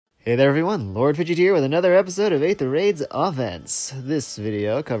Hey there everyone, Lord Fidget here with another episode of Aether Raid's Offense. This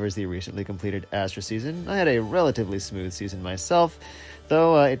video covers the recently completed Astra season. I had a relatively smooth season myself,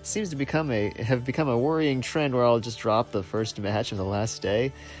 though it seems to have become a worrying trend where I'll just drop the first match of the last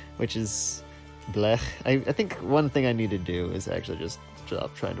day, which is blech. I think one thing I need to do is actually just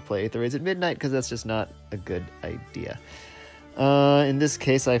stop trying to play Aether Raids at midnight, because that's just not a good idea. In this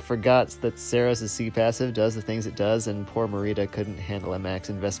case, I forgot that Saros' C passive does the things it does, and poor Marita couldn't handle a max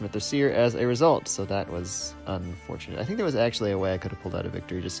investment Thracier as a result, so that was unfortunate. I think there was actually a way I could have pulled out a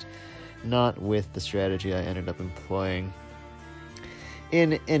victory, just not with the strategy I ended up employing.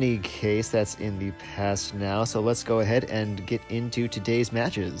 In any case, that's in the past now, so let's go ahead and get into today's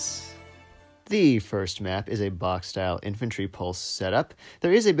matches. The first map is a box-style infantry pulse setup.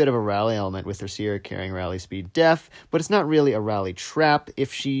 There is a bit of a rally element with Thracier carrying rally speed def, but it's not really a rally trap.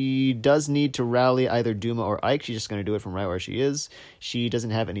 If she does need to rally either Duma or Ike, she's just going to do it from right where she is. She doesn't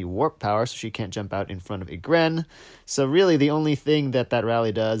have any warp power, so she can't jump out in front of Igren. So really, the only thing that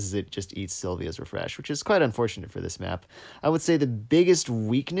rally does is it just eats Sylvia's refresh, which is quite unfortunate for this map. I would say the biggest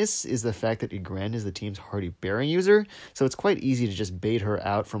weakness is the fact that Igren is the team's hardy bearing user, so it's quite easy to just bait her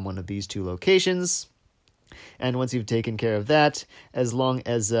out from one of these two locations. And once you've taken care of that, as long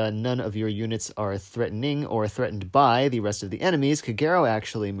as none of your units are threatening or threatened by the rest of the enemies, Kagero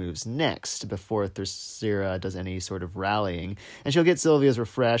actually moves next before Thracier does any sort of rallying. And she'll get Sylvia's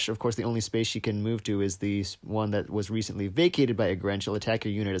refresh. Of course, the only space she can move to is the one that was recently vacated by Igren. She'll attack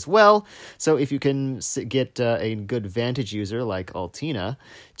your unit as well. So if you can get a good vantage user like Altina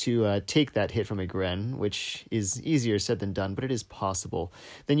to take that hit from Igren, which is easier said than done, but it is possible,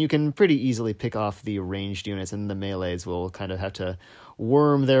 then you can pretty easily pick off the ranged units, and the melees will kind of have to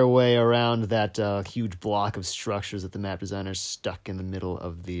worm their way around that huge block of structures that the map designer stuck in the middle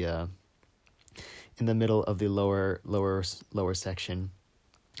of the lower section.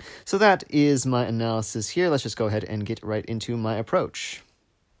 So that is my analysis here. Let's just go ahead and get right into my approach.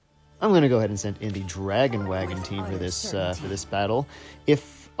 I'm going to go ahead and send in the Dragon Wagon team for this battle.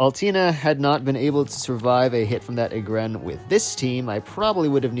 If Altina had not been able to survive a hit from that Igren with this team, I probably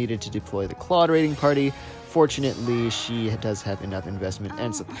would have needed to deploy the Claude raiding party. Fortunately, she does have enough investment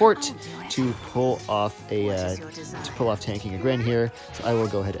and support to pull off tanking Igren here, so I will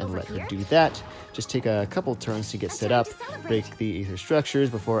go ahead and let her do that. Just take a couple turns to get set up, break the Aether structures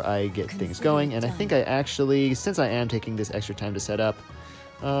before I get things going, and I think I actually, since I am taking this extra time to set up,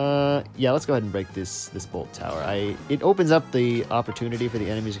 yeah, let's go ahead and break this bolt tower. It opens up the opportunity for the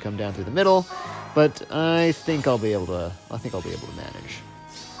enemies to come down through the middle, but I think I'll be able to manage.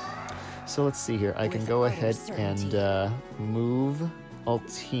 So let's see here. I can go ahead and move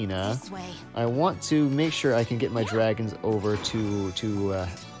Altina. I want to make sure I can get my dragons over to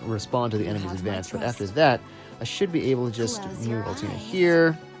respond to the enemy's advance, but after that, I should be able to just move Altina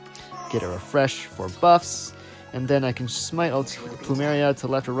here, get a refresh for buffs, and then I can smite Plumeria to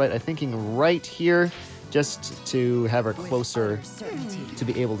left or right. I'm thinking right here, just to have her closer to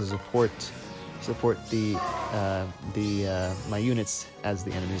be able to support my units as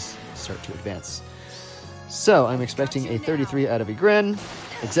the enemies start to advance. So I'm expecting a 33 out of Igren.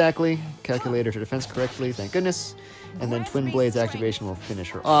 Exactly. Calculator to defense correctly, thank goodness. And then Twin Blades activation will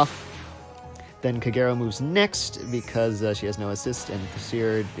finish her off. Then Kagero moves next because she has no assist, and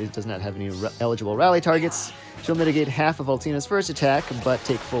Thracier does not have any eligible rally targets. She'll mitigate half of Altina's first attack, but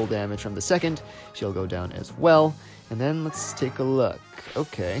take full damage from the second. She'll go down as well. And then let's take a look.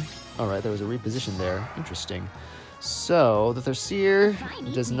 Okay. Alright, there was a reposition there. Interesting. So, the Thracier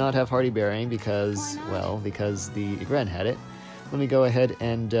does not have hardy bearing because the Igren had it. Let me go ahead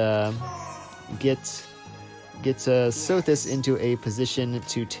and get Sothis into a position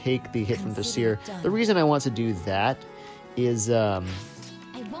to take the hit from Thracier. The reason I want to do that is that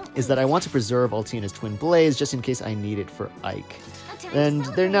I want to preserve Altina's Twin Blades just in case I need it for Ike. And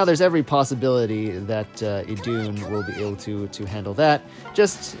there's every possibility that Idun will be able to handle that.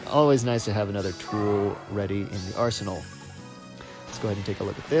 Just always nice to have another tool ready in the arsenal. Let's go ahead and take a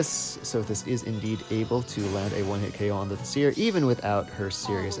look at this. Sothis is indeed able to land a one-hit KO on the Thracier, even without her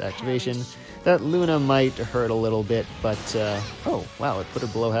serious activation. That Luna might hurt a little bit, but oh wow, it put her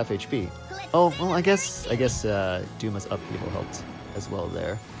below half HP. Oh well, I guess Duma's upheaval helped as well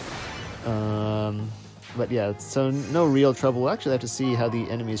there. But yeah, so no real trouble. We'll actually have to see how the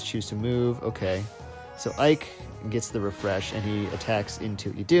enemies choose to move. Okay, so Ike gets the refresh and he attacks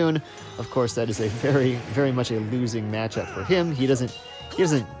into Idun. Of course, that is a very much a losing matchup for him. He doesn't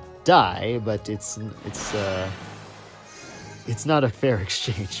die, but it's not a fair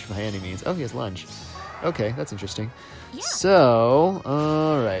exchange by any means. Oh, he has lunge. Okay, that's interesting. Yeah. So,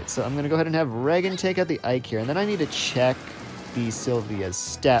 alright, so I'm going to go ahead and have Regan take out the Ike here, and then I need to check the Sylvia's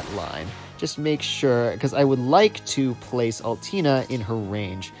stat line. Just make sure, because I would like to place Altina in her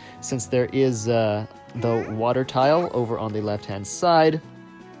range, since there is the water tile over on the left-hand side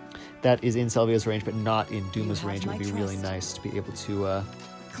that is in Sylvia's range, but not in Duma's range. It would be really nice to be able to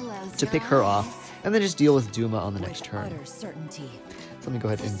pick her off, and then just deal with Duma on the next turn. So let me go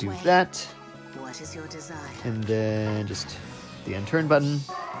ahead and do that. What is your desire? And then just the end turn button.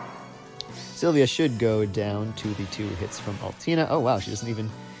 Sylvia should go down to the 2 hits from Altina. Oh wow, she doesn't even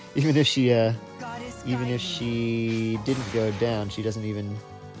if she didn't go down, she doesn't even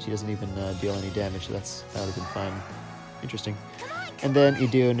deal any damage. So that would have been fine. Interesting. And then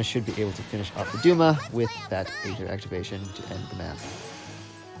Idun should be able to finish off the Duma with that Aether activation to end the map.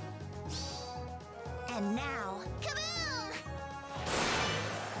 And now, kaboom!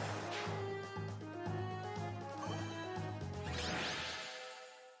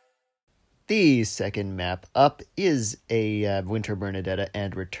 The second map up is a Winter Bernadetta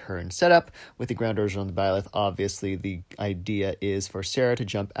and Return setup. With the ground origin on the Byleth, obviously the idea is for Sarah to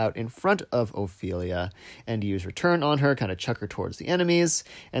jump out in front of Ophelia and use Return on her, kind of chuck her towards the enemies,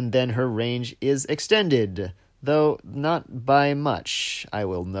 and then her range is extended. Though not by much, I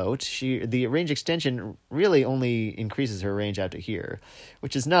will note. The range extension really only increases her range out to here,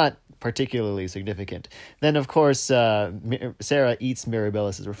 which is not particularly significant. Then, of course, Sarah eats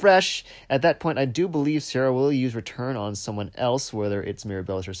Mirabilis' Refresh. At that point, I do believe Sarah will use Return on someone else, whether it's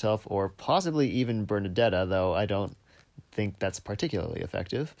Mirabilis herself or possibly even Bernadetta, though I don't think that's particularly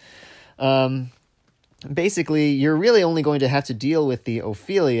effective. Basically, you're really only going to have to deal with the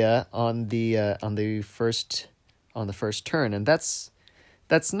Ophelia on the first turn, and that's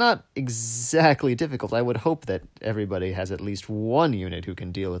not exactly difficult. I would hope that everybody has at least one unit who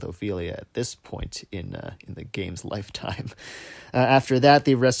can deal with Ophelia at this point in the game's lifetime. After that,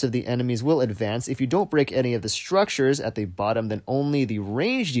 the rest of the enemies will advance. If you don't break any of the structures at the bottom, then only the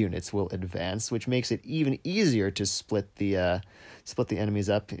ranged units will advance, which makes it even easier to split the enemies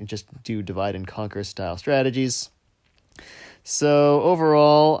up and just do divide and conquer style strategies. So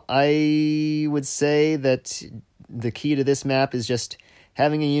overall, I would say that the key to this map is just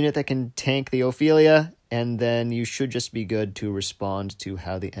having a unit that can tank the Ophelia, and then you should just be good to respond to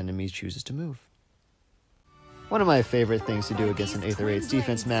how the enemy chooses to move. One of my favorite things to do against an Aether Raids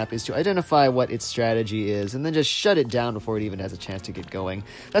defense map is to identify what its strategy is, and then just shut it down before it even has a chance to get going.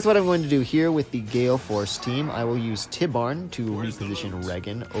 That's what I'm going to do here with the Gale Force team. I will use Tibarn to reposition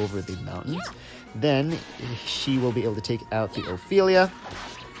Regan over the mountains. Then she will be able to take out the Ophelia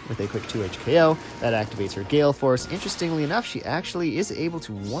with a quick 2 HKO. That activates her Gale Force. Interestingly enough, she actually is able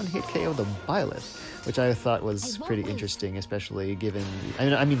to one-hit KO the Byleth, which I thought was pretty interesting, especially given...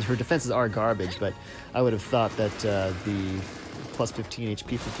 I mean, her defenses are garbage, but I would have thought that the plus 15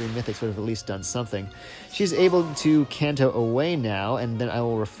 HP for 3 Mythics would have at least done something. She's able to Canto away now, and then I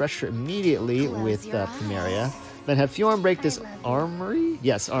will refresh her immediately with Primaria. Then have Fjorm break this armory?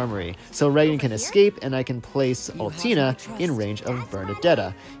 Yes, armory. So Regan can escape, and I can place Altina in range of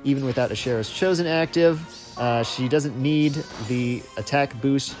Bernadetta. Even without Asherah's Chosen active, she doesn't need the attack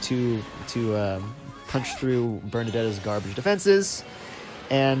boost to punch through Bernadetta's garbage defenses,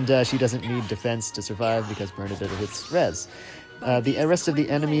 and she doesn't need defense to survive because Bernadetta hits res. The rest of the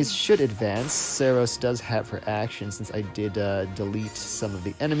enemies should advance. Saros does have her action since I did delete some of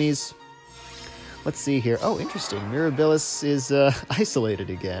the enemies. Let's see here. Oh, interesting. Mirabilis is isolated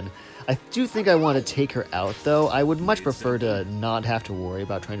again. I do think I want to take her out, though. I would much prefer to not have to worry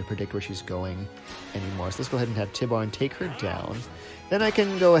about trying to predict where she's going anymore. So let's go ahead and have Tibarn take her down. Then I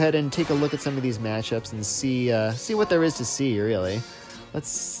can go ahead and take a look at some of these matchups and see what there is to see, really.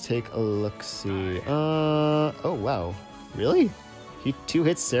 Let's take a look-see. Oh, wow. Really? He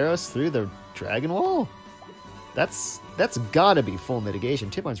 2-hits Saros through the Dragon Wall? That's gotta be full mitigation.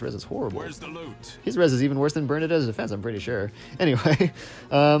 Tibarn's res is horrible. Where's the loot? His res is even worse than Bernadetta's defense, I'm pretty sure. Anyway,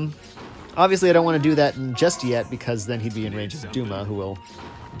 obviously I don't want to do that just yet because then he'd be in range of Duma, who will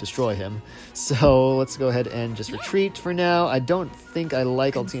destroy him. So let's go ahead and just retreat for now. I don't think I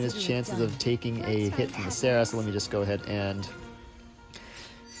like Altina's chances of taking a hit from the Sarah, so let me just go ahead and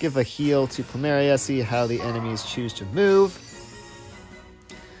give a heal to Plumeria, see how the enemies choose to move.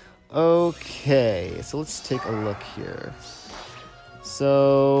 Okay, so let's take a look here.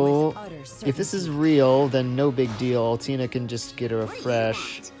 So, if this is real, then no big deal. Altina can just get a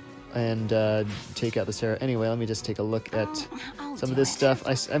refresh and take out the Sarah. Anyway, let me just take a look at some of this stuff.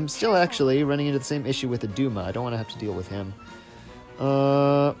 I'm still actually running into the same issue with the Duma. I don't want to have to deal with him.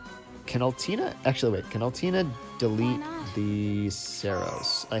 Can Altina... Actually, wait. Can Altina delete the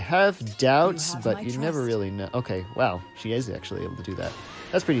Saros? I have doubts, but you never really know. Okay, wow. She is actually able to do that.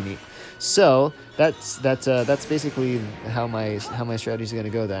 That's pretty neat. So that's basically how my strategy is going to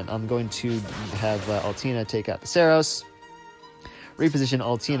go. Then I'm going to have Altina take out the Saros, reposition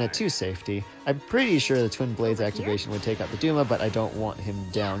Altina to safety. I'm pretty sure the Twin Blades activation would take out the Duma, but I don't want him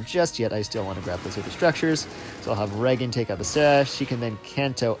down just yet. I still want to grab those other structures. So I'll have Regan take out the Sash. She can then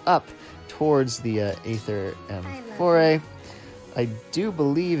Canto up towards the Aether Foray. I do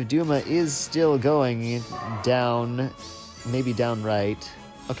believe Duma is still going down, maybe down right.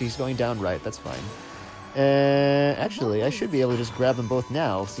 Okay, he's going down right, that's fine. Actually, I should be able to just grab them both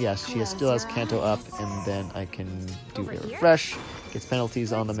now. So yes, she still has Canto up, and then I can do a refresh, gets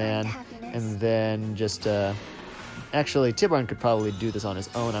penalties on the man, and then just, actually, Tibarn could probably do this on his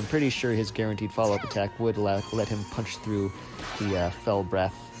own. I'm pretty sure his guaranteed follow-up attack would let him punch through the Fell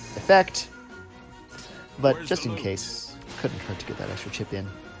Breath effect, but just in case, couldn't hurt to get that extra chip in.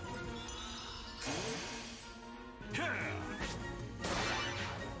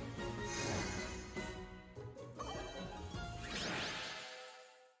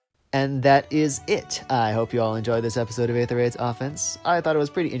 And that is it. I hope you all enjoyed this episode of Aether Raids Offense. I thought it was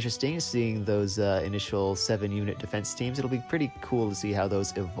pretty interesting seeing those initial 7-unit defense teams. It'll be pretty cool to see how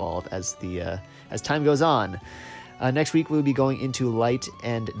those evolve as time goes on. Next week we'll be going into Light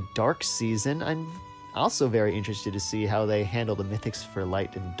and Dark Season. I'm also very interested to see how they handle the mythics for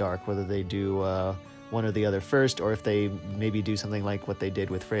Light and Dark, whether they do one or the other first, or if they maybe do something like what they did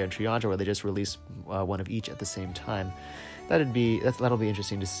with Freya and Triandra, where they just release one of each at the same time. That'll be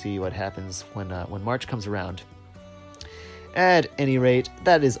interesting to see what happens when March comes around. At any rate,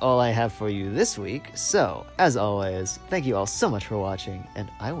 that is all I have for you this week. So, as always, thank you all so much for watching,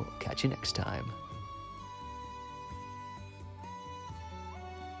 and I will catch you next time.